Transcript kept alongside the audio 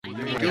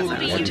One,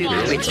 two, three.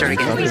 Wait, start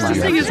again.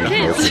 Sing as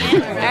kids. All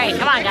right,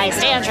 come on, guys.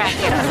 Stay on track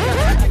here.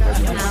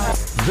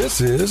 This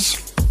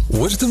is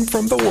Wisdom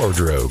from the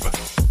Wardrobe,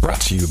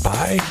 brought to you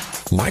by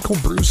Michael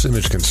Bruce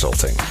Image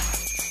Consulting.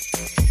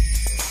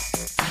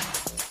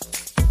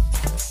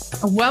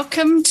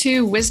 Welcome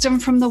to Wisdom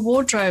from the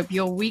Wardrobe,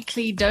 your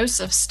weekly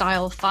dose of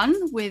style fun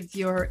with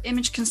your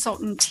image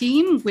consultant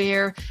team.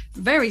 We're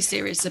very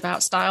serious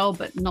about style,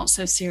 but not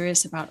so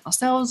serious about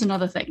ourselves and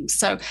other things.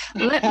 So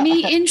let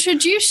me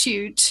introduce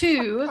you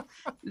to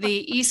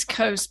the East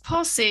Coast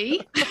posse.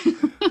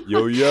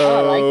 Yo,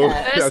 yo.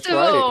 First of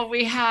all,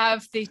 we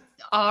have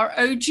our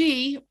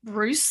OG,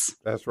 Bruce.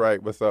 That's right.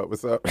 What's up?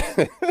 What's up?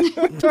 The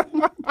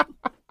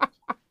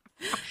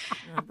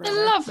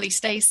lovely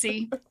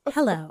Stacy.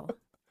 Hello.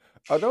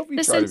 Oh, don't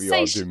be trying to be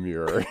all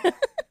demure.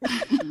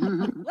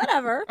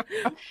 Whatever.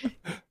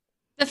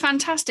 The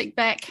fantastic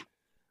Beck.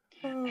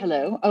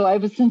 Hello. Oh, I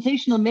was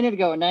sensational a minute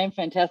ago, and now I'm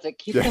fantastic.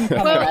 Keep them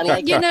coming. Well, I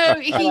like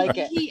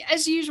it. He,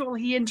 as usual,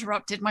 he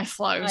interrupted my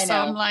flow. So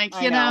I'm like,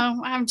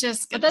 I'm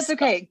just But that's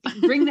okay.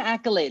 Bring the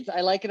accolades.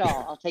 I like it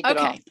all. I'll take it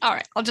all. Okay. All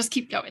right. I'll just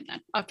keep going then.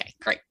 Okay,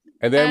 great.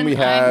 And then we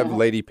have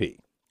Lady P.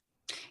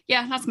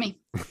 Yeah, that's me.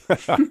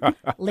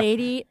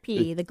 Lady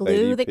P, the glue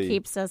Lady that P.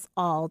 keeps us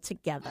all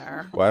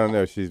together. Well, I don't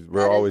know.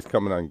 We're always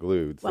coming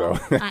unglued. So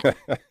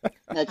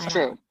That's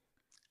true.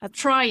 I'm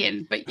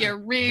trying, but you're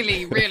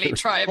really, really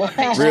trying my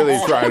patience.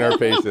 Really trying our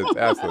patience.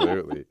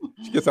 Absolutely.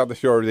 She gets out the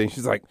show everything.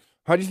 She's like,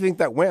 "How do you think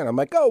that went?" I'm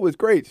like, "Oh, it was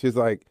great." She's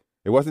like,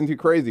 "It wasn't too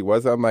crazy,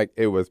 was it?" I'm like,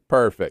 "It was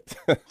perfect."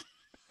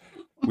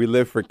 We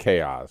live for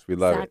chaos. We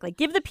love Exactly.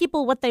 Give the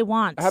people what they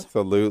want.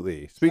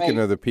 Absolutely. Speaking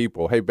of the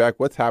people, hey, Beck,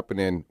 what's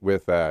happening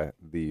with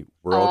the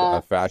world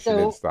of fashion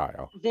and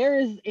style? There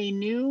is a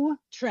new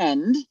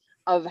trend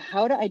of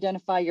how to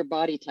identify your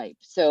body type.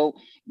 So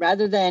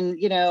rather than,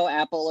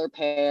 apple or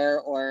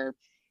pear or,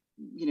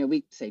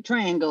 we say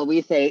triangle,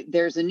 we say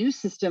there's a new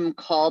system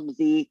called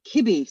the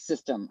Kibbe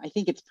system. I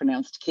think it's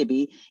pronounced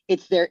Kibbe.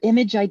 It's their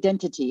image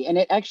identity. And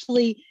it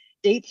actually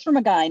dates from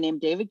a guy named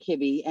David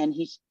Kibbe, and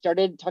he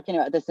started talking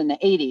about this in the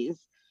 80s.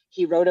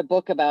 He wrote a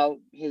book about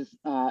his,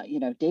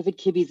 David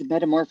Kibbe's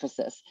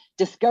metamorphosis.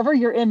 Discover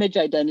your image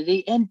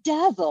identity and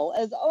dazzle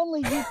as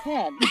only you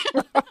can.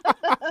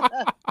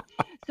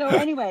 So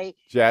anyway,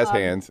 jazz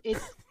hands.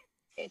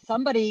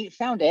 Somebody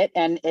found it,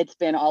 and it's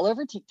been all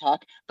over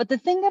TikTok. But the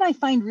thing that I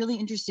find really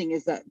interesting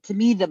is that, to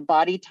me, the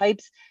body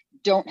types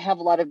don't have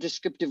a lot of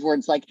descriptive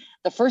words. Like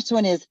the first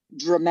one is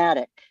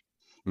dramatic.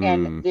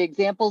 And the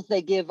examples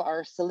they give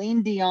are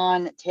Celine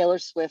Dion, Taylor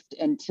Swift,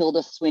 and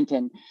Tilda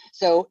Swinton.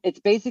 So it's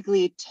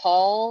basically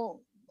tall,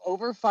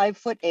 over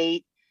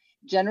 5'8",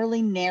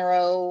 generally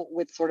narrow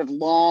with sort of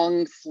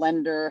long,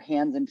 slender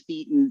hands and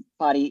feet and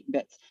body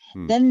bits.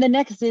 Then the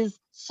next is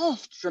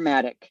soft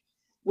dramatic,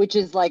 which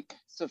is like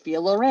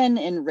Sophia Loren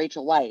and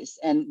Rachel Weisz.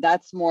 And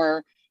that's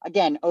more,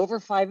 again,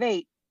 over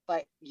 5'8",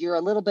 but you're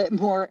a little bit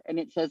more, and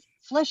it says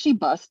fleshy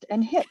bust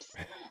and hips.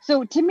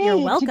 So to me,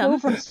 to go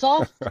from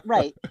soft,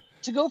 right,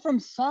 to go from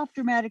soft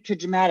dramatic to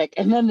dramatic.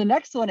 And then the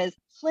next one is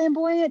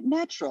flamboyant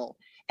natural.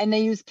 And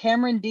they use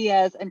Cameron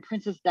Diaz and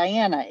Princess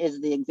Diana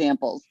as the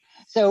examples.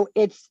 So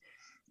it's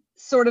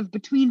sort of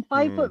between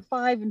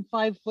 5'5" and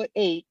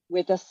 5'8"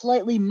 with a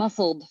slightly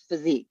muscled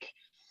physique.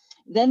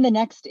 Then the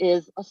next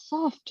is a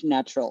soft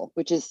natural,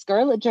 which is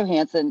Scarlett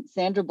Johansson,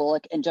 Sandra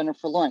Bullock, and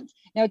Jennifer Lawrence.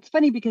 Now, it's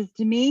funny because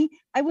to me,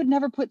 I would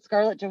never put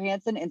Scarlett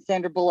Johansson and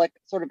Sandra Bullock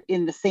sort of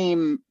in the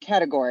same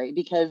category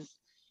because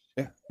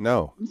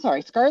I'm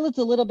sorry, Scarlett's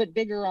a little bit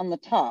bigger on the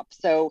top.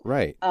 So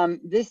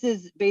this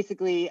is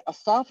basically a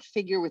soft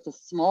figure with a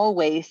small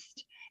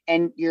waist,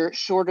 and you're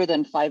shorter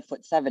than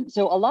 5'7".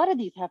 So a lot of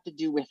these have to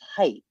do with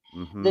height.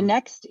 The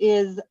next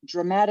is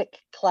dramatic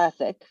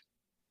classic.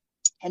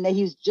 And they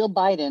use Jill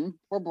Biden,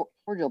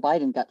 poor Jill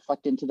Biden got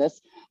sucked into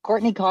this,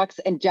 Courtney Cox,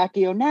 and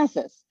Jackie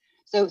Onassis.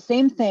 So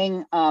same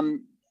thing,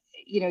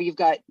 you've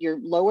got you're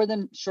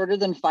shorter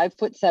than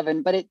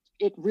 5'7", but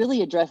it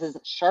really addresses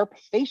sharp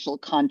facial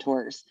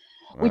contours,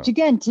 which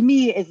again, to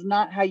me, is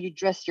not how you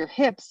dress your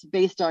hips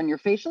based on your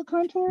facial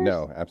contours.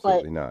 No,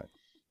 absolutely not.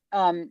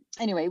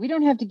 Anyway, we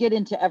don't have to get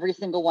into every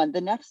single one.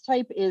 The next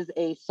type is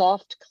a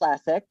soft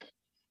classic.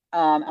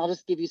 I'll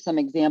just give you some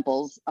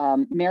examples.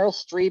 Meryl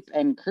Streep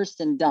and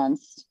Kirsten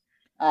Dunst.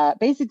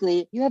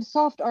 Basically, you have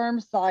soft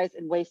arms, thighs,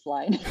 and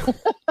waistline.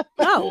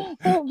 Oh,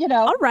 so,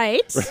 all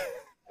right.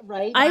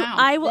 Right.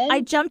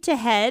 I jumped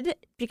ahead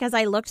because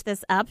I looked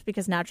this up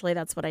because naturally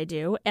that's what I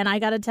do. And I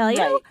got to tell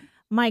you,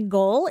 my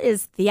goal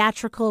is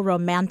theatrical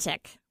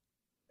romantic.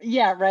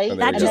 Yeah, right.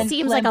 That just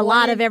seems like a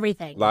lot of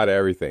everything. A lot of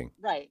everything.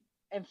 Right.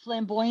 And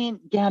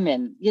flamboyant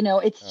gammon.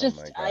 It's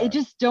just, I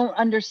just don't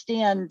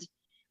understand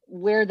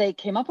where they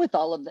came up with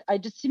all of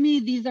that. To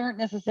me, these aren't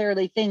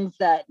necessarily things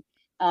that,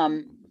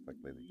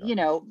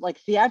 like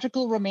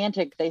theatrical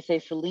romantic, they say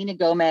Selena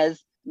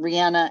Gomez,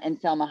 Rihanna, and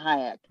Salma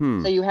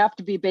Hayek. So you have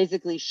to be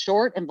basically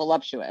short and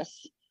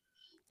voluptuous.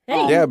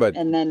 But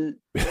and then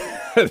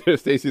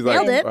Stacey's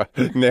like, nailed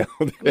it. Nailed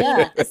it.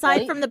 Yeah,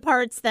 Aside from the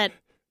parts that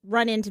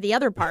run into the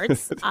other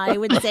parts, I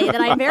would say that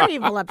I'm very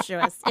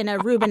voluptuous in a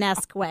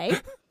Rubenesque way.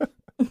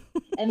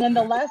 And then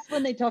the last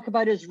one they talk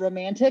about is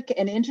romantic.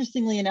 And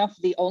interestingly enough,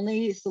 the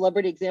only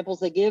celebrity examples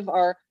they give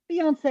are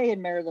Beyonce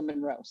and Marilyn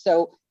Monroe.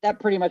 So that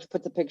pretty much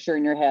puts a picture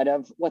in your head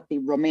of what the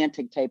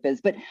romantic type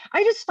is. But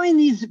I just find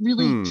these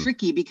really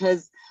tricky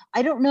because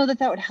I don't know that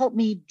would help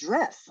me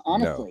dress,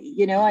 honestly. No.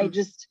 You know, I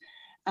just,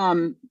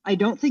 I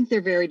don't think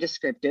they're very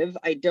descriptive.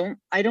 I don't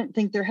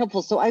think they're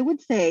helpful. So I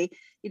would say,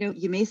 you know,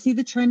 you may see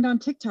the trend on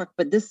TikTok,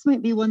 but this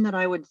might be one that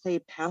I would say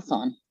pass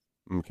on.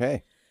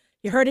 Okay.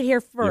 You heard it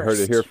here first. You heard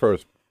it here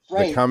first.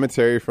 Right. The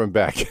commentary from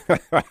Beck.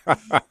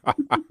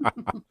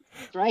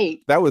 Right.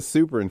 That was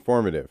super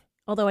informative.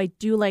 Although I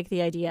do like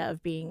the idea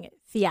of being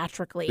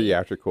theatrical,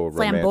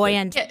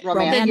 flamboyant,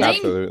 romantic.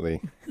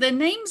 Absolutely. The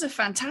names are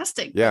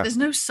fantastic. Yeah. But there's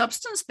no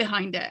substance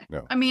behind it.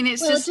 No. I mean,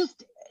 it's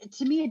just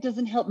to me, it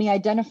doesn't help me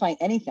identify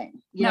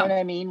anything. You know what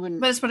I mean?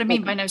 But that's what I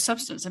mean by no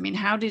substance. I mean,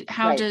 how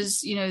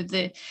does, you know,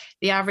 the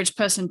average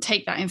person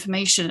take that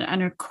information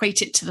and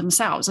equate it to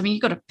themselves? I mean,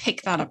 you've got to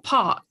pick that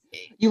apart.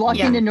 You walk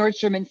into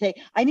Nordstrom and say,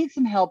 I need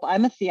some help.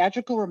 I'm a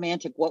theatrical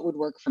romantic. What would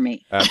work for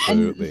me?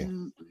 Absolutely.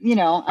 And, you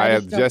know, I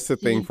have just a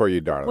thing for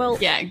you, darling. Well,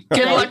 yeah,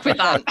 good luck with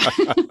that.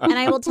 And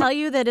I will tell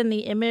you that in the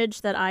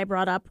image that I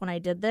brought up when I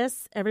did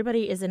this,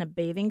 everybody is in a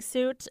bathing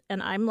suit.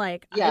 And I'm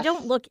like, I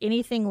don't look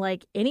anything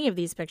like any of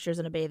these pictures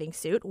in a bathing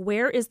suit.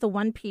 Where is the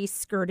one-piece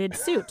skirted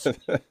suit?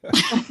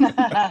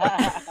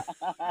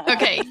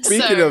 Okay.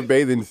 Speaking of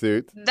bathing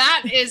suits.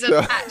 That is an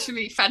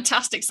actually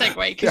fantastic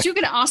segue because you're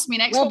going to ask me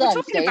next what we're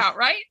talking about,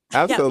 right?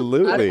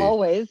 Absolutely. Not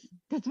always,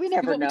 because we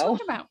never know.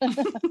 About.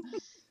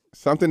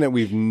 Something that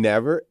we've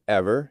never,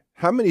 ever.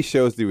 How many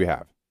shows do we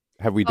have?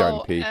 Have we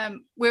done, Pete?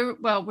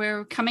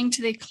 We're coming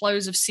to the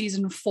close of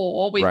season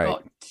 4. We've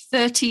got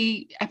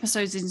 30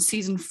 episodes in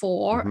season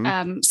 4.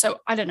 Mm-hmm. So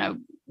I don't know,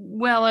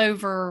 well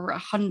over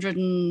 100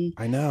 and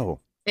I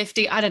know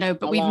 50. I don't know,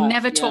 but we've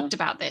never talked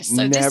about this.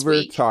 So this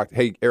week, talked.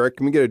 Hey, Eric,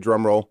 can we get a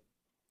drum roll?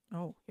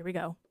 Oh, here we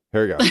go.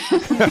 Here we go.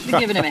 You're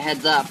giving him a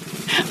heads up.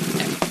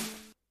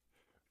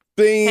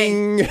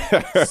 Ding!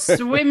 Hey,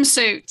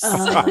 swimsuits.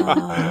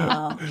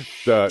 I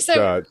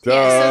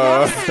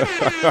know.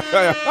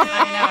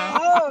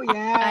 Oh,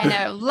 yeah. I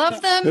know.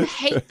 Love them,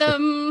 hate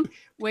them.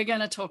 We're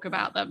going to talk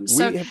about them.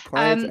 So, we have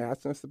clients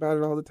asking us about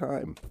it all the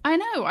time. I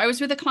know. I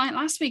was with a client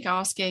last week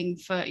asking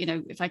for, you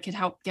know, if I could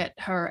help get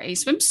her a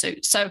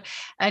swimsuit. So,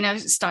 and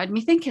it started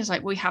me thinking, it's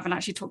like, we haven't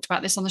actually talked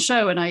about this on the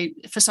show. And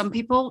for some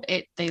people,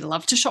 they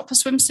love to shop for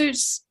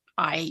swimsuits.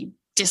 I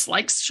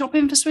dislike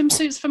shopping for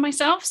swimsuits for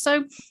myself.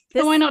 So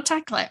why not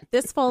tackle it?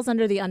 This falls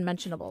under the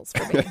unmentionables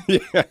for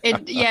me.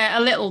 A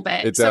little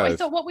bit. It so does. I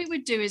thought what we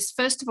would do is,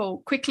 first of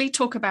all, quickly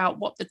talk about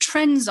what the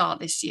trends are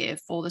this year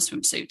for the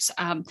swimsuits.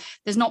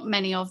 There's not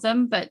many of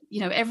them, but, you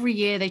know, every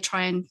year they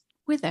try and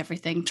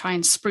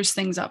spruce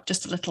things up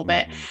just a little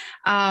bit.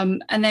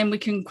 And then we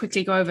can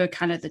quickly go over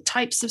kind of the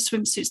types of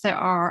swimsuits there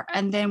are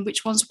and then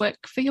which ones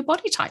work for your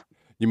body type.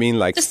 You mean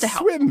like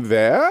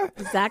Swimwear?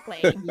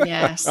 Exactly.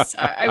 Yes.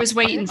 I was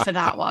waiting for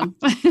that one.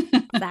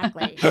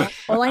 Exactly.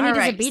 All I need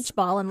is a beach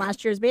ball and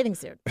last year's bathing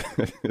suit.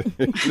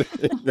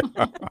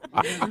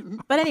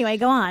 But anyway,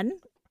 go on.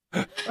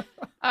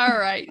 All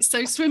right.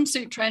 So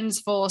swimsuit trends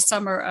for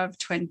summer of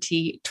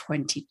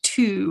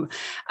 2022.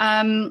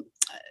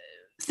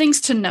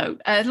 Things to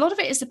note. A lot of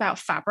it is about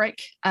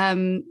fabric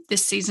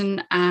this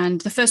season.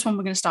 And the first one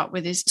we're going to start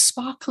with is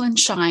sparkle and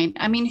shine.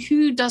 I mean,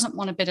 who doesn't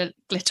want a bit of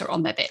glitter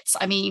on their bits?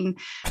 I mean,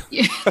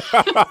 glitter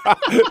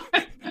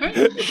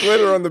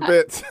on the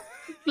bits.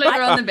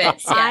 Glitter on the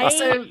bits. Yeah.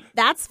 So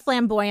that's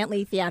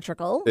flamboyantly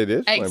theatrical. It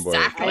is flamboyant.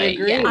 Exactly.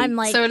 Yeah. I'm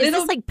like, so is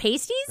this like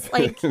pasties?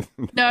 Like,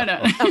 no.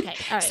 Okay. All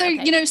right, so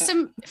you know,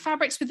 some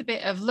fabrics with a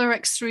bit of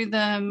lurex through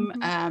them,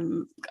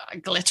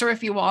 glitter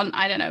if you want.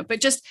 I don't know,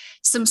 but just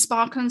some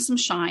sparkle and some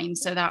shine.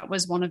 So that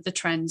was one of the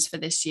trends for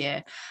this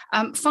year.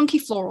 Funky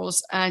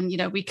florals, and you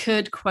know, we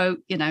could quote,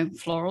 you know,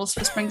 florals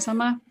for spring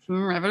summer,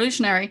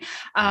 revolutionary.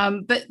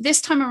 But this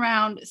time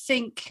around,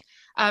 think.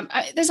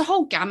 There's a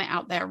whole gamut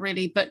out there,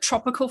 really, but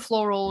tropical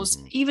florals,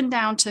 even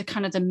down to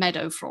kind of the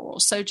meadow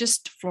florals. So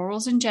just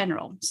florals in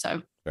general.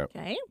 So,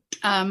 okay.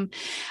 And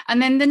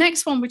then the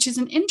next one, which is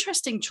an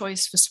interesting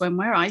choice for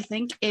swimwear, I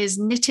think, is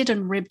knitted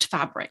and ribbed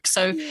fabric.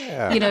 So,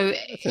 you know,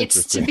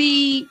 it's to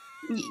be,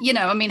 you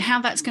know, I mean, how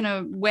that's going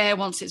to wear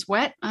once it's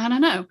wet, I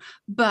don't know.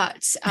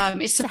 But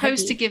it's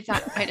supposed to give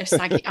that kind of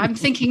saggy. I'm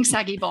thinking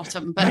saggy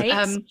bottom, but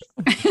and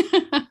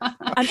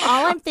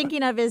all I'm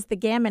thinking of is the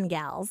gammon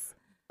gals.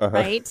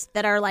 Right,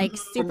 that are like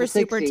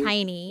super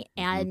tiny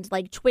and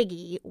like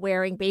twiggy,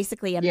 wearing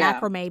basically a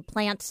macrame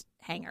plant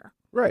hanger.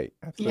 Right,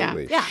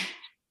 absolutely.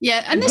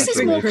 Yeah, and this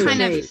is more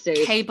kind of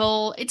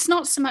cable. It's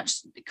not so much.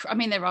 I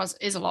mean, there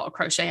is a lot of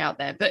crochet out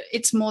there, but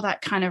it's more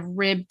that kind of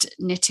ribbed,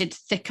 knitted,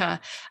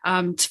 thicker,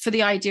 for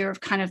the idea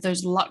of kind of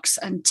those luxe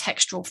and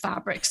textural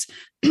fabrics.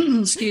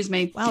 Excuse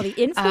me. Wow, the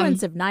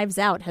influence of Knives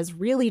Out has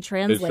really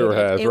translated. It sure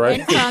has, it right?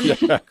 went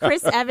from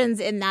Chris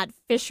Evans in that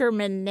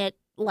fisherman knit,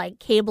 like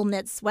cable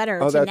knit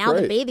sweater Oh, to that's now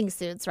the right. bathing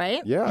suits,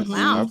 right? Yes,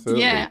 Wow.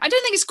 absolutely. Yeah, I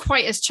don't think it's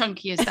quite as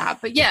chunky as that,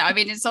 but yeah, I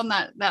mean, it's on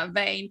that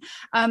vein.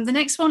 The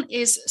next one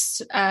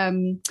is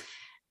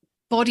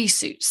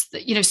bodysuits,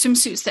 that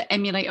swimsuits that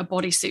emulate a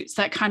bodysuit,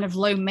 that kind of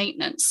low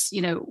maintenance.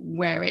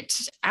 Wear it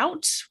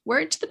out, wear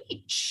it to the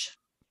beach.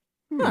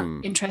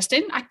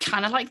 Interesting. I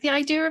kind of like the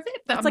idea of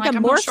it, but It's I'm like a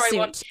I'm not morph sure I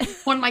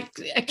want like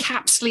a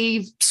cap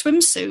sleeve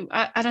swimsuit.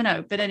 I don't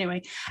know, but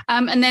anyway.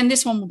 And then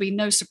this one will be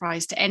no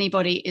surprise to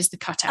anybody, is the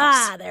cutouts.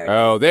 Ah, there it is.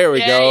 Oh, there we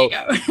There go. you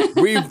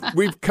go.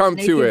 We've come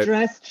to Naked it.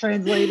 dress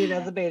translated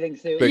as a bathing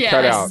suit. The Yes.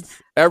 cutouts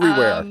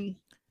everywhere.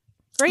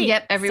 Great.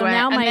 Yep, everywhere. So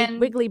now And my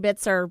then- wiggly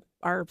bits are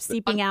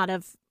seeping out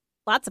of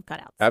lots of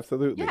cutouts.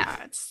 Absolutely.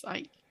 Yeah, it's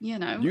like, You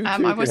too I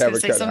could was have going to a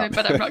say something,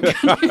 cutout. but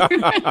I'm not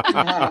going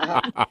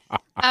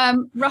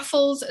to.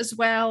 Ruffles as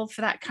well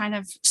for that kind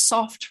of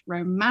soft,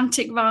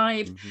 romantic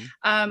vibe.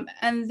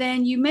 And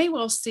then you may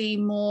well see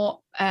more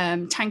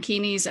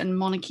tankinis and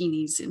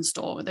monokinis in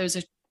store. Those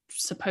are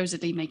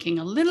supposedly making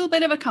a little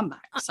bit of a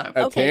comeback. So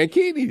Okay.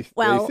 Tankini,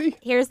 Well, Stacey.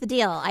 here's the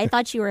deal. I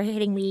thought you were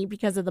hitting me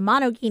because of the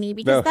monokini,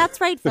 because No. that's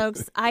right,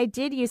 folks. I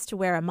did used to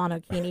wear a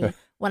monokini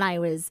when I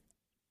was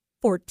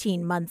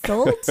 14 months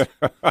old. And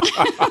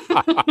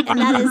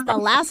that is the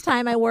last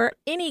time I wore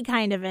any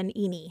kind of an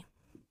ini.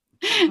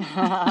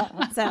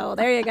 So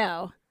there you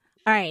go.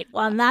 All right.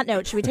 Well, on that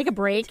note, should we take a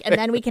break and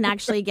then we can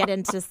actually get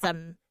into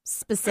some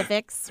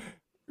specifics?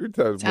 You're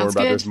telling us more Sounds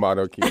about good. this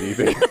monokini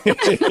thing.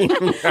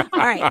 All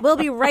right. We'll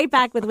be right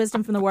back with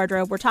Wisdom from the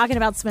Wardrobe. We're talking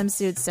about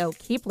swimsuits, so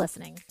keep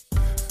listening.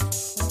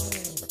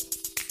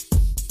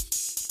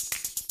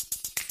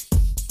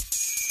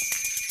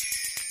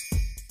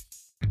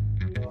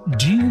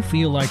 Do you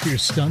feel like you're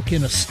stuck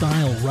in a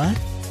style rut?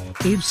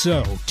 If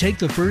so, take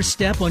the first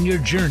step on your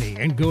journey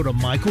and go to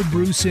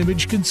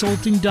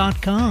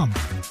michaelbruceimageconsulting.com.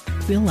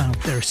 Fill out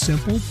their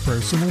simple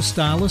personal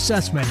style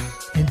assessment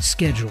and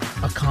schedule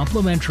a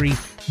complimentary,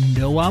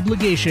 no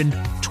obligation,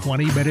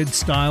 20-minute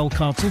style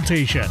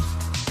consultation.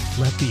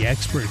 Let the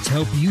experts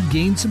help you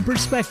gain some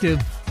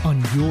perspective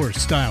on your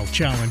style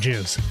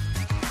challenges.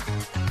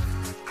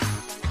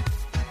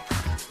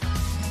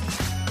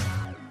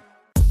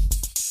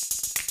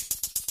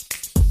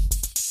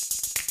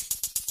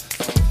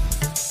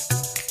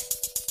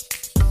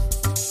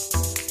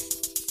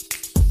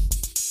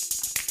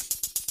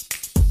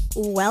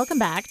 Welcome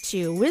back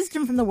to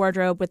Wisdom from the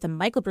Wardrobe with the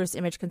Michael Bruce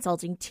Image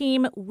Consulting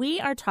team. We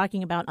are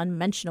talking about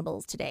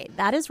unmentionables today.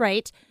 That is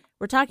right.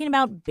 We're talking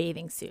about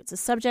bathing suits, a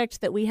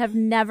subject that we have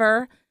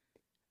never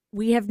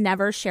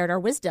shared our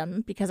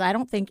wisdom, because I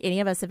don't think any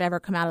of us have ever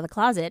come out of the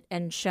closet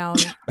and shown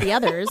the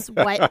others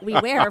what we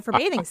wear for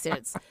bathing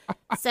suits.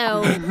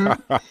 So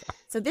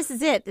this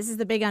is it. This is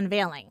the big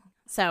unveiling.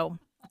 So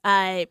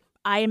I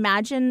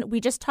imagine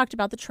we just talked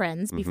about the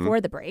trends before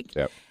the break.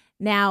 Yep.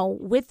 Now,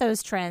 with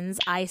those trends,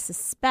 I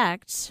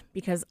suspect,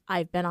 because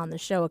I've been on the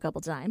show a couple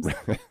times,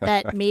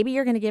 that maybe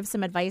you're going to give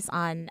some advice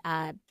on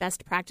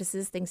best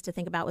practices, things to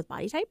think about with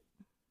body type.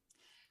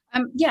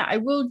 Yeah, I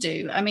will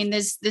do. I mean,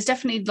 there's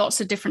definitely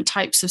lots of different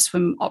types of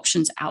swim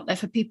options out there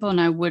for people,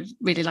 and I would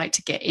really like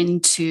to get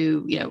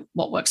into,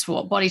 what works for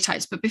what body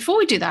types. But before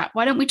we do that,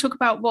 why don't we talk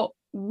about what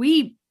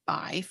we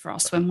buy for our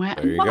swimwear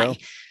There and you why? go.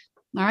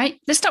 All right,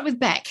 let's start with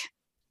Beck.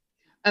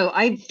 Oh,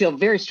 I feel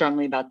very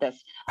strongly about this.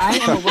 I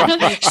am a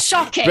one-piece.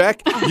 Shocking.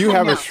 Beck, you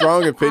have No. a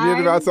strong opinion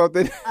about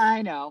something?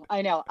 I know. I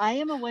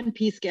am a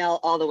one-piece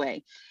gal all the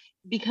way,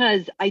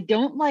 because I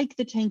don't like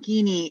the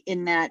tankini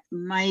in that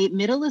my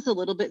middle is a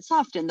little bit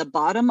soft and the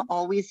bottom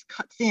always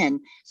cuts in.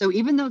 So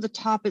even though the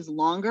top is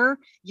longer,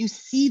 you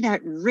see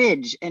that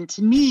ridge. And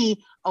to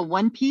me, a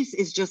one piece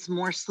is just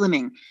more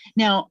slimming.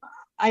 Now,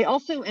 I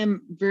also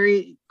am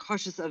very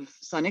cautious of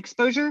sun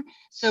exposure.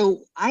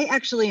 So I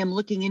actually am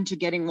looking into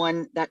getting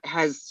one that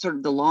has sort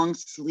of the long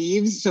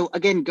sleeves. So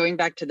again, going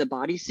back to the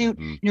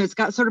bodysuit, it's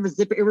got sort of a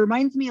zipper. It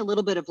reminds me a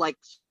little bit of like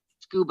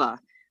scuba.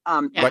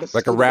 Like a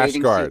scuba rash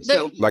bathing guard. suit.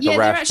 So Like a they're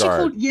rash actually guard.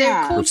 called, they're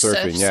Yeah. called For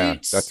surfing, surf yeah.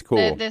 suits. That's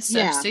cool. They're surf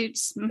Yeah.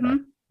 suits.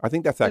 I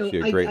think that's actually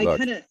a great look.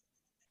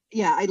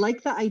 I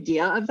like the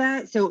idea of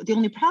that. So the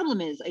only problem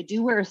is I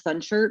do wear a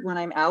sun shirt when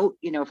I'm out,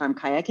 if I'm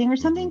kayaking or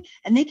something,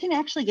 and they can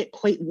actually get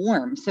quite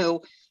warm.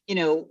 So,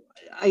 you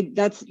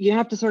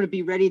have to sort of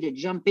be ready to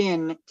jump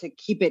in to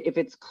keep it. If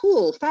it's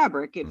cool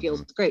fabric, it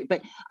feels great.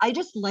 But I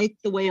just like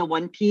the way a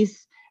one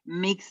piece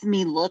makes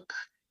me look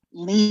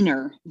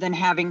leaner than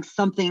having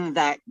something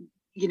that,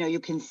 you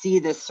can see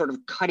this sort of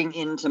cutting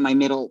into my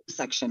middle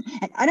section.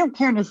 And I don't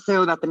care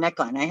necessarily about the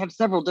neckline. I have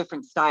several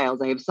different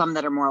styles. I have some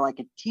that are more like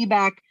a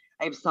T-back.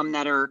 I have some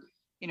that are,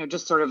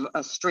 just sort of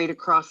a straight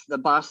across the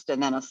bust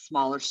and then a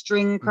smaller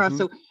string across.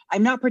 So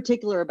I'm not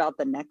particular about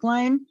the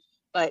neckline,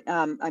 but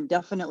I'm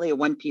definitely a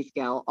one-piece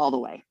gal all the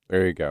way.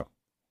 There you go.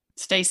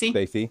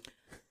 Stacey?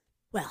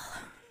 Well,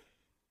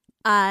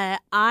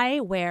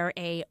 I wear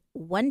a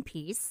one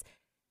piece.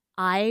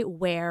 I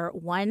wear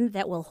one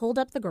that will hold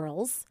up the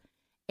girls,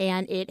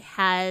 and it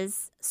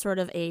has sort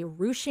of a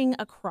ruching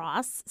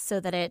across so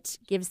that it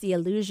gives the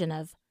illusion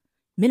of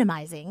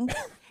minimizing.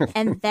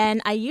 And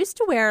then I used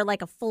to wear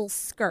like a full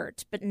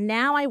skirt, but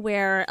now I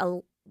wear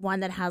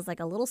one that has like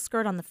a little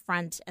skirt on the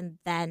front and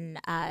then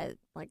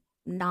like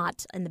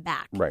not in the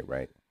back.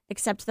 Right.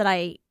 Except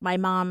that my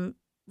mom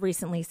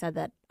recently said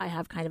that I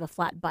have kind of a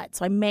flat butt,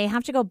 so I may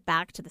have to go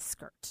back to the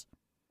skirt.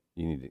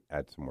 You need to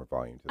add some more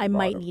volume to the bottom.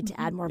 bottom. Might need to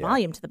add more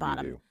volume to the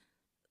bottom. You do.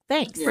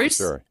 Thanks. Yeah. Bruce,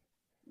 sure.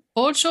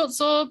 Board shorts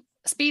or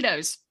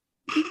Speedos?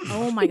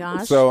 Oh my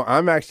gosh. So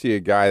I'm actually a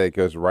guy that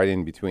goes right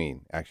in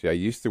between. Actually, I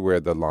used to wear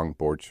the long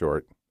board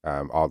short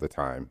all the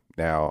time.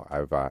 Now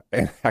I've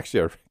and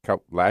actually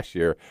last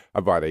year I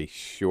bought a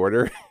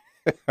shorter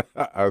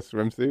a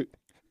swimsuit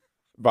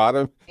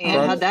bottom.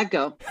 And how'd that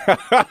go?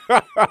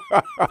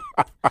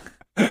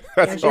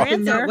 There's your answer.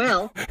 Not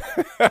well.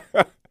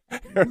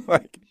 They're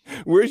like,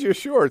 where's your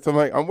shorts? I'm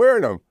like, I'm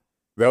wearing them.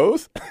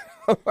 Those?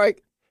 I'm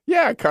like,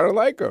 yeah, I kind of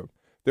like them.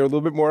 They're a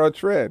little bit more on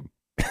trend.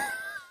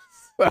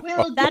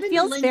 Well, that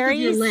feels very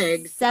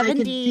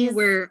 70s.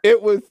 Where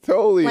it was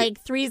totally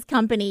like Three's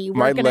Company.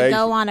 We're going to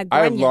go on a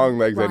I have long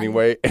legs run.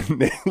 anyway, and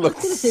they look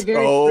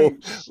so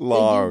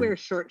long. You wear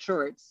short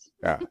shorts.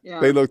 Yeah,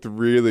 they looked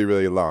really,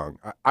 really long.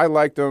 I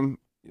liked them.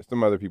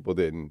 Some other people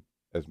didn't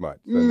as much.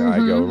 So now I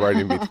go right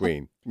in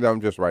between. No,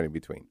 I'm just right in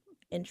between.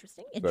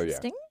 Interesting. So, yeah.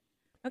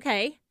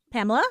 Okay,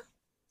 Pamela?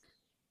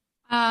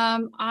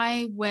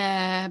 I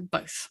wear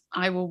both.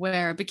 I will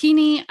wear a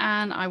bikini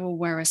and I will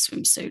wear a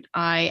swimsuit.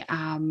 I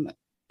am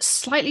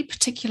slightly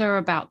particular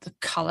about the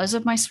colors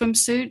of my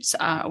swimsuits.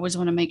 I always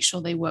want to make sure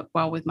they work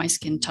well with my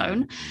skin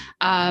tone.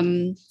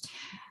 I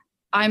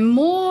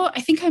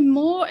think I'm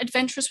more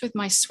adventurous with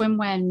my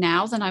swimwear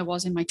now than I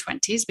was in my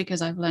 20s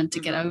because I've learned to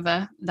get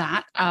over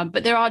that.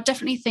 But there are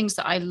definitely things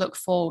that I look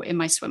for in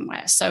my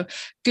swimwear. So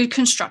good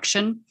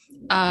construction,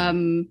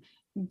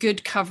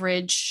 good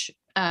coverage.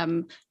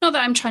 Not that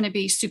I'm trying to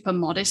be super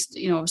modest,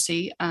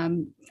 obviously,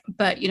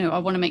 but, I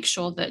want to make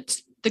sure that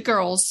the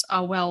girls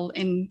are well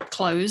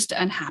enclosed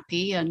and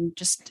happy and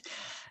just,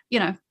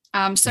 so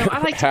I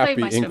like to play with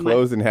my swimwear.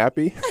 Enclosed and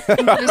happy?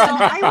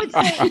 I would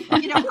say,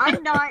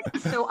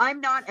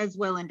 I'm not as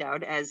well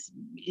endowed as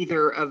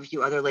either of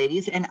you other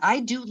ladies. And I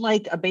do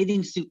like a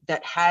bathing suit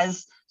that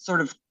has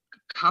sort of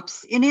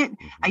cups in it.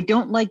 I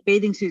don't like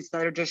bathing suits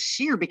that are just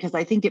sheer because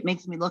I think it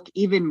makes me look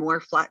even more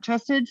flat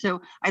chested.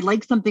 So I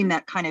like something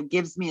that kind of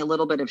gives me a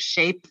little bit of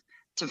shape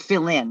to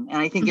fill in. And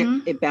I think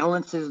it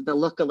balances the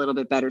look a little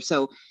bit better.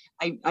 So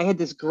I had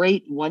this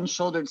great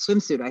one-shouldered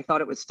swimsuit. I thought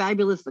it was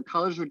fabulous. The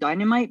colors were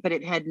dynamite, but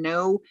it had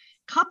no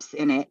cups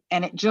in it.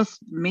 And it just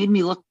made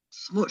me look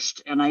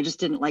smooshed. And I just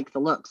didn't like the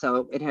look.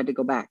 So it had to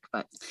go back.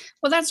 But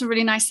well, that's a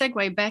really nice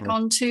segue back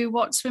onto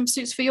what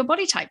swimsuits for your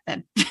body type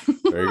then.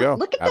 There you go.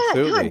 Look at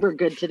Absolutely. that. God, we're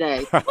good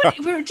today.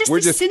 We're just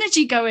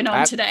synergy going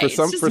on today. For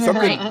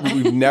something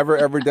we've never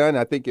ever done,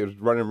 I think it was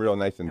running real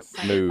nice and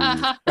smooth.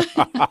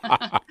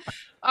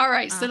 All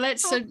right, so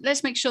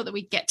let's make sure that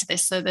we get to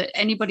this so that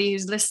anybody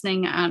who's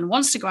listening and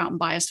wants to go out and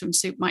buy a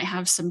swimsuit might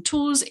have some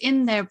tools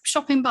in their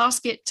shopping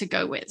basket to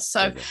go with.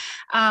 So,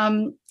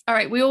 all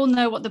right, we all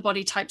know what the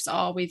body types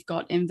are. We've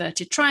got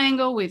inverted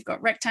triangle, we've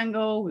got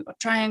rectangle, we've got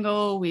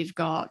triangle, we've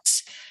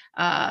got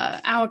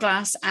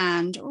hourglass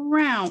and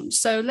round.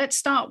 So let's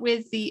start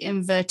with the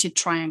inverted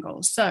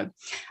triangle. So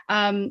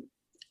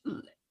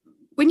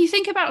when you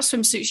think about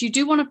swimsuits, you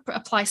do want to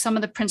apply some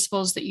of the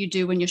principles that you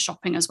do when you're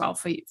shopping as well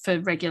for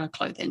regular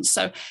clothing.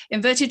 So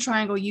inverted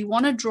triangle, you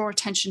want to draw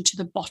attention to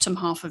the bottom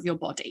half of your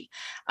body.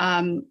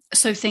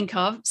 So think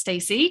of,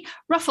 Stacey,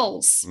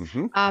 ruffles.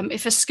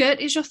 If a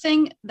skirt is your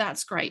thing,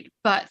 that's great.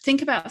 But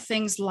think about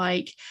things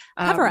like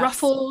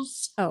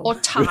ruffles or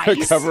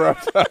ties. Cover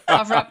up.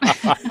 Cover up.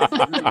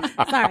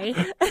 Sorry.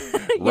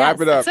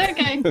 Wrap it up. It's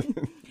okay.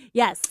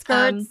 Yes,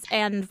 skirts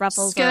and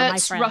ruffles are my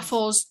friends.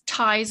 Ruffles,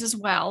 ties as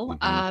well,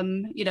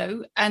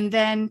 and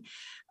then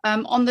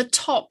on the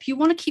top, you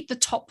want to keep the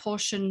top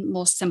portion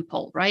more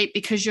simple, right?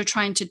 Because you're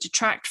trying to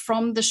detract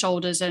from the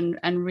shoulders and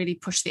really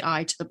push the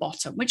eye to the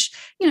bottom, which,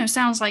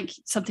 sounds like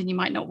something you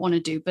might not want to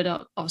do, but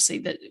obviously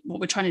that what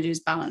we're trying to do is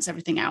balance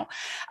everything out.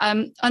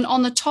 And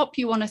on the top,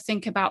 you want to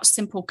think about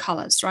simple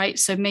colors, right?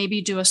 So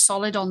maybe do a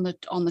solid on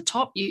the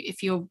top.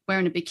 If you're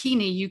wearing a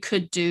bikini, you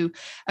could do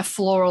a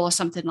floral or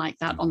something like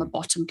that on the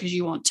bottom because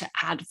you want to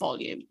add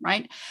volume,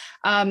 right?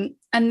 And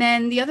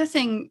then the other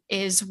thing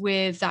is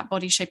with that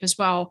body shape as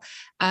well.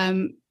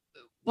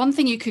 One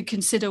thing you could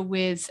consider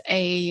with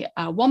a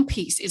one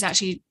piece is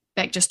actually,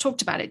 Beck just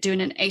talked about it,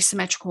 doing an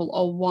asymmetrical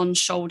or one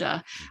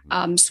shoulder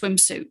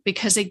swimsuit,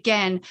 because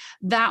again,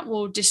 that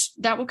will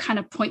kind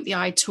of point the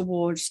eye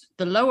towards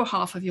the lower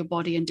half of your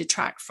body and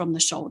detract from the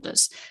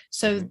shoulders.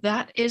 So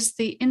that is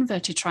the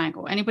inverted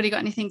triangle. Anybody got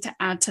anything to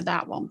add to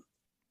that one?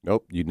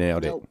 Nope, you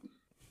nailed it.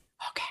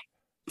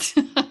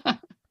 Okay.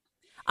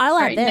 I'll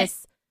add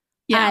this.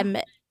 Nick.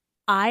 Yeah.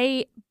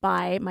 I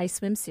buy my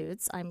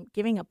swimsuits. I'm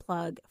giving a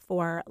plug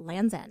for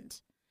Land's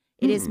End.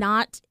 It's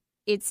not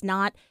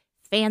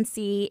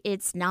fancy.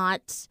 It's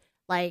not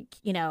like,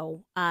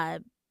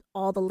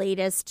 all the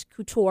latest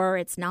couture.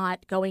 It's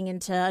not going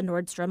into a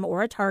Nordstrom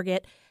or a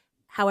Target.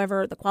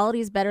 However, the quality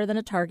is better than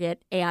a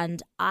Target.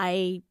 And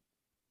I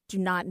do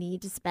not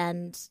need to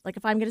spend, like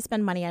if I'm going to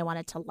spend money, I want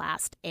it to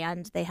last,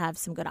 and they have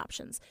some good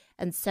options.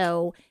 And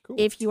so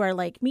if you are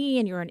like me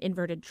and you're an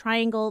inverted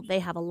triangle, they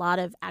have a lot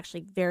of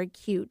actually very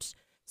cute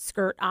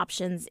skirt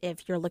options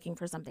if you're looking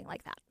for something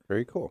like that.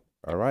 Very cool.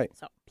 All right.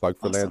 So, plug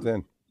for Lands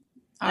End.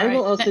 I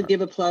will also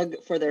give a plug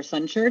for their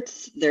sun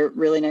shirts. They're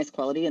really nice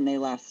quality and they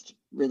last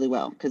really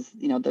well because,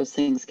 those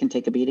things can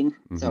take a beating.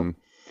 Mm-hmm. So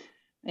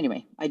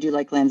anyway, I do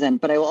like Lands End,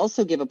 but I will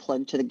also give a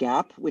plug to the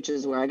Gap, which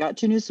is where I got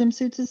 2 new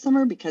swimsuits this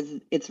summer because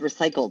it's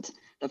recycled.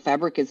 The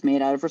fabric is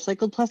made out of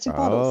recycled plastic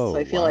bottles. So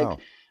I feel like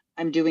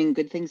I'm doing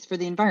good things for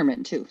the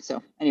environment too.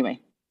 So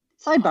anyway,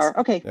 sidebar.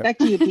 Okay, back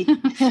to you, Pete.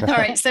 All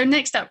right. So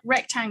next up,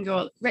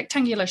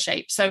 rectangular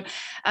shape. So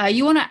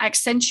you want to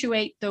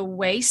accentuate the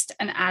waist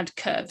and add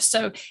curves.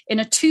 So in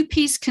a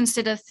 2-piece,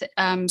 consider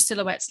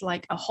silhouettes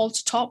like a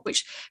halter top,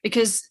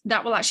 because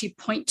that will actually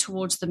point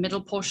towards the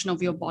middle portion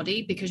of your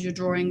body because you're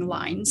drawing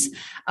lines.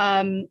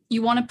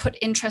 You want to put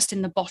interest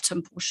in the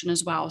bottom portion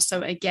as well.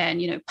 So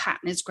again,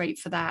 pattern is great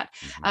for that.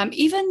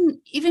 Even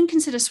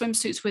consider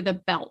swimsuits with a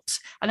belt.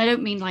 And I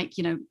don't mean like,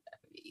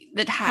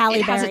 it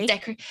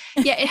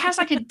has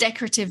like a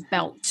decorative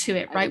belt to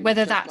it, right?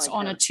 Whether that's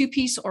on a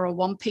 2-piece or a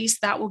 1-piece,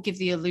 that will give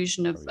the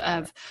illusion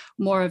of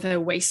more of a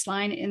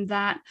waistline in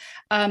that.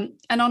 And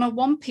on a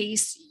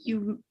 1-piece,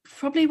 you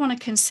probably want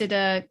to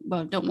consider,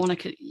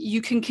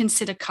 you can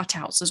consider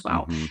cutouts as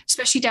well,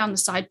 especially down the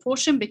side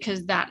portion,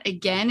 because that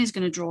again is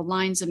going to draw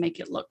lines and make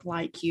it look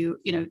like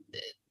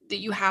that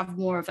you have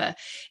more of a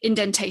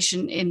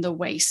indentation in the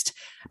waist.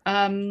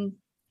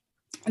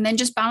 And then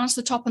just balance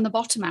the top and the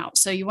bottom out.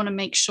 So you want to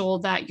make sure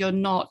that you're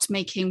not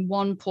making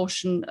one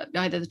portion,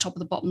 either the top or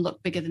the bottom,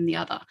 look bigger than the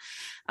other.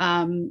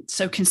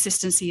 So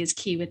consistency is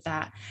key with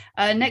that.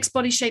 Next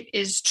body shape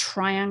is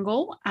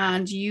triangle,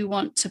 and you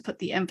want to put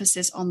the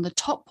emphasis on the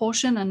top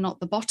portion and not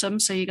the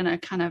bottom. So you're going to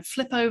kind of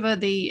flip over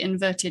the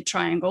inverted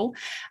triangle.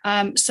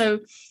 So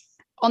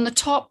on the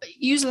top,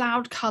 use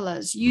loud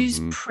colors, use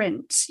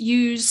print,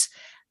 use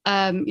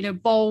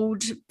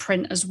bold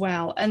print as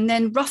well, and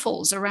then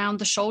ruffles around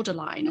the shoulder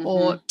line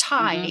or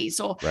ties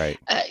or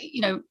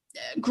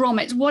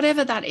grommets,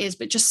 whatever that is,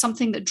 but just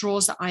something that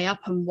draws the eye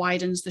up and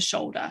widens the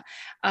shoulder.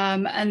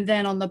 And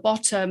then on the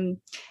bottom,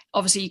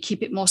 obviously you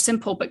keep it more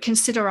simple, but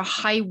consider a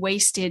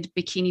high-waisted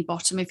bikini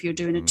bottom if you're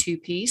doing a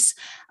 2-piece.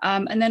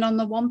 And then on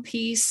the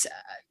 1-piece,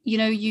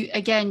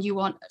 you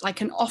want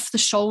like an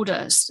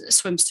off-the-shoulder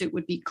swimsuit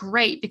would be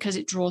great because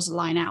it draws the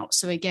line out.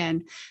 So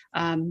again,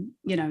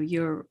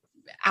 you're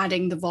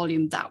adding the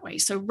volume that way.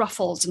 So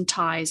ruffles and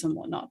ties and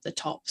whatnot at the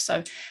top.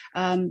 So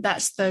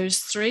that's those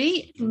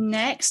 3.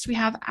 Next, we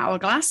have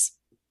hourglass.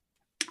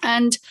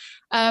 And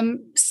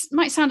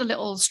might sound a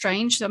little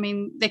strange. I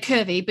mean, they're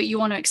curvy, but you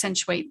want to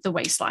accentuate the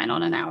waistline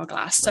on an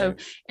hourglass. So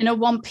in a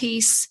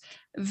 1-piece,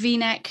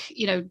 V-neck,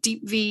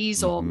 deep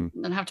V's, or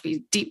don't have to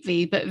be deep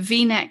V, but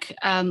V-neck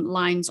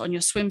lines on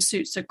your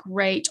swimsuits are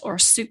great, or a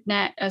scoop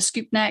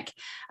neck.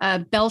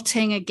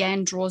 Belting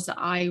again draws the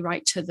eye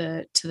right to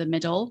the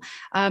middle.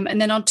 And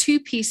then on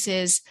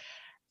 2-pieces,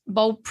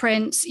 bold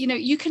prints,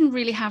 you can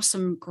really have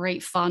some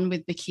great fun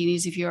with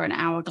bikinis if you're an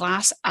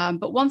hourglass.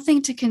 But one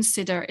thing to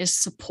consider is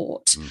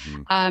support.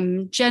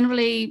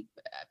 Generally,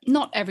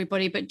 not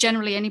everybody, but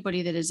generally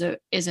anybody that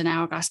is an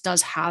hourglass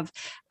does have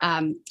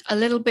a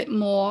little bit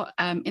more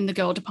in the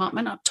girl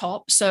department up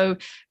top. So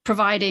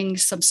providing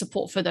some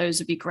support for those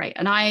would be great.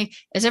 And I,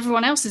 as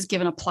everyone else is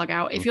given a plug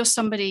out, if you're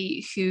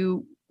somebody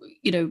who,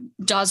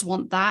 does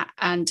want that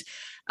and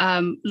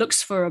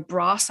looks for a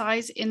bra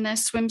size in their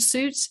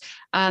swimsuits,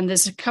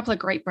 there's a couple of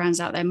great brands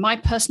out there. My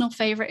personal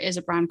favorite is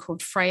a brand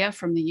called Freya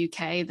from the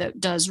UK that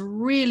does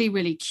really,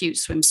 really cute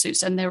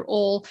swimsuits, and they're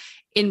all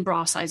in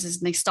bra sizes,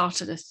 and they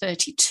start at a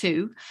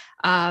 32.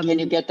 Can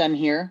you get them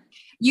here?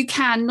 You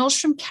can.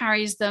 Nordstrom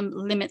carries them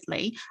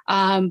limitly,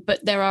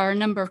 but there are a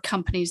number of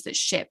companies that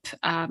ship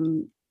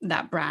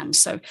that brand.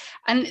 So,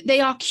 and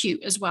they are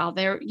cute as well.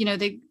 They're,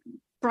 they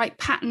bright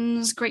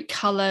patterns, great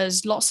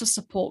colors, lots of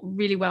support,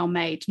 really well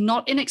made,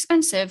 not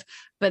inexpensive,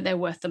 but they're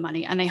worth the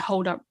money and they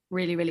hold up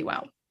really, really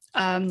well.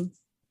 And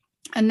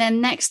then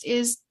next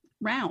is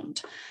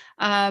round.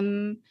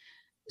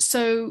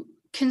 So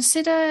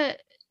consider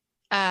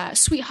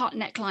sweetheart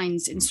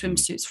necklines in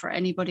swimsuits for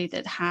anybody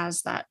that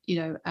has that,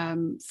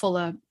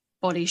 fuller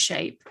body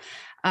shape.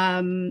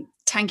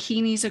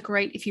 Tankinis are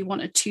great if you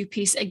want a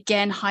 2-piece.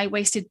 Again,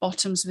 high-waisted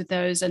bottoms with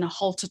those and a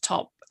halter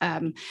top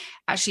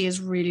actually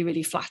is really,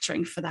 really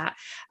flattering for that.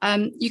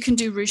 You can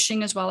do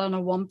ruching as well on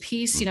a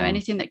 1-piece,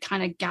 anything that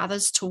kind of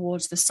gathers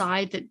towards the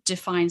side that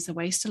defines the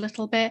waist a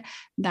little bit.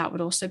 That would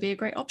also be a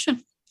great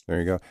option. There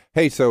you go.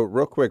 Hey, so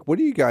real quick, what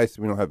do you guys,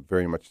 we don't have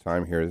very much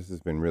time here. This has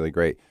been really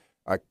great.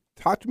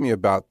 Talk to me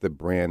about the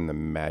brand, the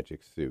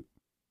Magic Suit.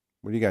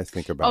 What do you guys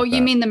think about that? Oh,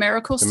 you mean the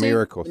miracle suit? The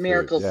miracle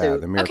suit. Yeah,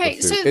 the miracle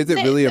suit. So is it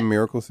really a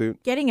miracle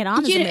suit? Getting it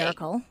on is a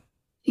miracle.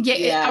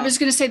 Yeah, I was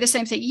going to say the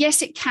same thing.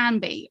 Yes, it can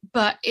be,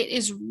 but it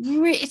is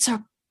it's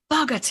a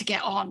bugger to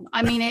get on.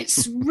 I mean,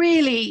 it's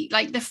really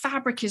like the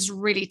fabric is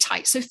really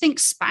tight. So think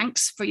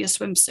Spanx for your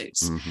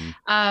swimsuits.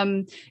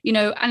 You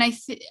know,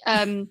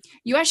 and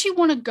you actually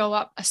want to go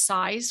up a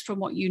size from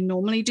what you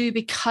normally do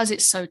because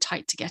it's so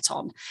tight to get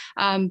on.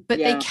 But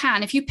they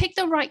can, if you pick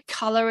the right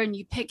color and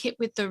you pick it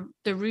with the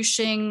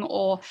ruching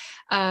or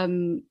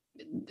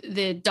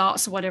the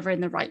darts or whatever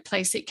in the right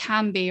place, it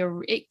can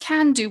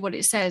do what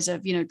it says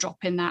of, you know,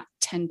 drop in that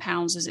 10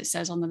 pounds as it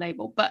says on the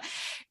label. But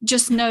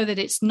just know that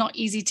it's not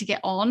easy to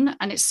get on,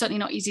 and it's certainly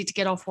not easy to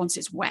get off once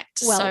it's wet.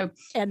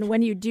 And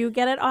when you do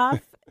get it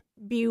off,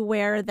 be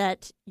aware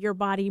that your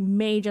body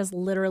may just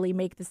literally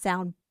make the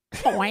sound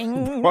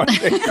boing.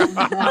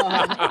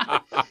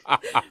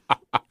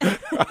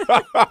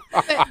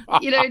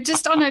 You know,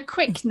 just on a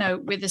quick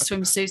note with the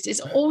swimsuits is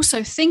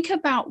also think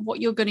about what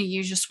you're going to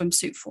use your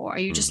swimsuit for. Are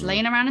you just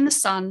laying around in the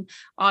sun?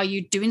 Are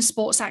you doing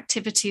sports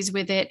activities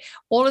with it?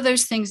 All of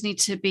those things need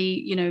to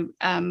be, you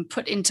know,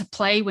 put into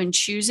play when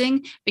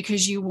choosing,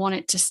 because you want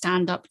it to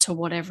stand up to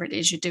whatever it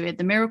is you're doing.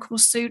 The Miracle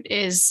suit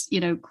is, you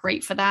know,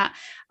 great for that.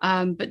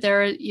 But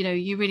there are, you know,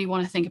 you really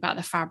want to think about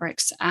the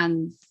fabrics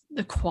and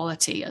the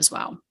quality as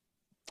well.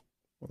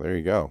 Well, there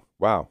you go.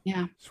 Wow.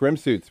 Yeah.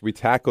 Swimsuits. We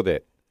tackled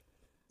it.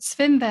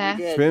 Swimwear.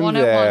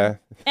 Swimwear.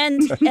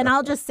 And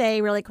I'll just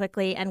say really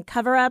quickly, and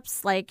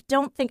cover-ups, like,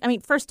 don't think, I mean,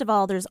 first of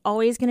all, there's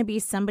always going to be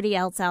somebody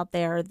else out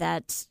there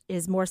that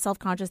is more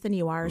self-conscious than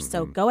you are.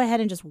 So go ahead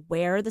and just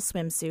wear the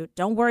swimsuit.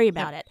 Don't worry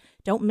about it.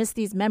 Don't miss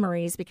these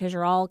memories because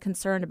you're all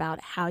concerned about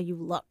how you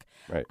look.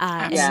 Right.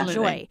 And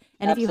enjoy.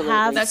 And if you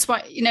have... That's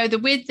why, you know, the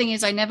weird thing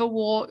is I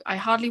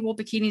hardly wore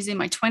bikinis in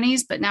my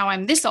 20s, but now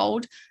I'm this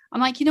old.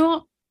 I'm like, you know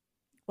what?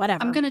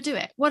 Whatever. I'm going to do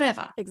it.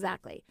 Whatever.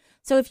 Exactly.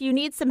 So if you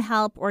need some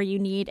help or you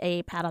need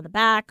a pat on the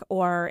back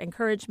or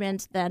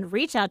encouragement, then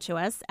reach out to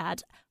us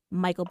at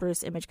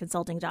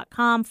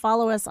michaelbruceimageconsulting.com.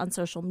 Follow us on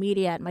social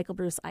media at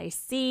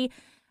michaelbruceic.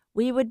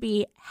 We would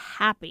be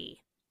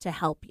happy to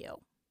help you.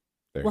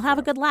 We'll have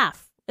a good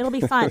laugh. It'll be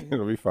fun.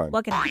 It'll be fun.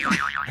 Look at it.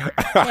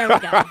 There we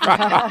go.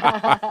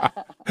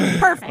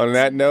 Perfect. On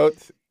that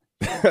note,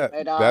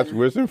 that's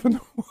Wisdom from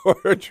the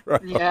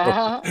Wardrobe.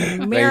 Yeah.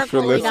 Thanks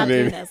for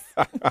listening.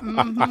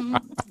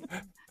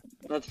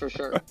 That's for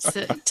sure.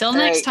 So, till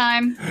next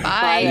time.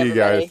 Bye. See you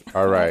guys.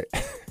 All right.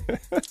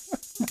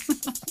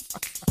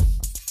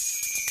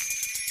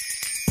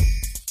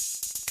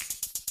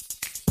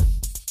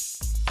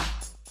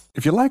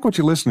 If you like what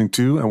you're listening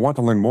to and want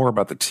to learn more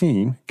about the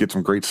team, get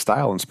some great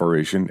style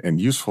inspiration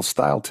and useful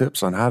style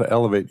tips on how to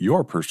elevate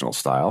your personal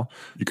style,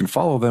 you can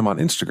follow them on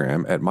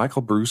Instagram at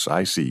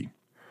michaelbruceic.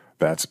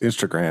 That's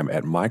Instagram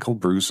at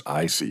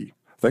michaelbruceic.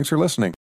 Thanks for listening.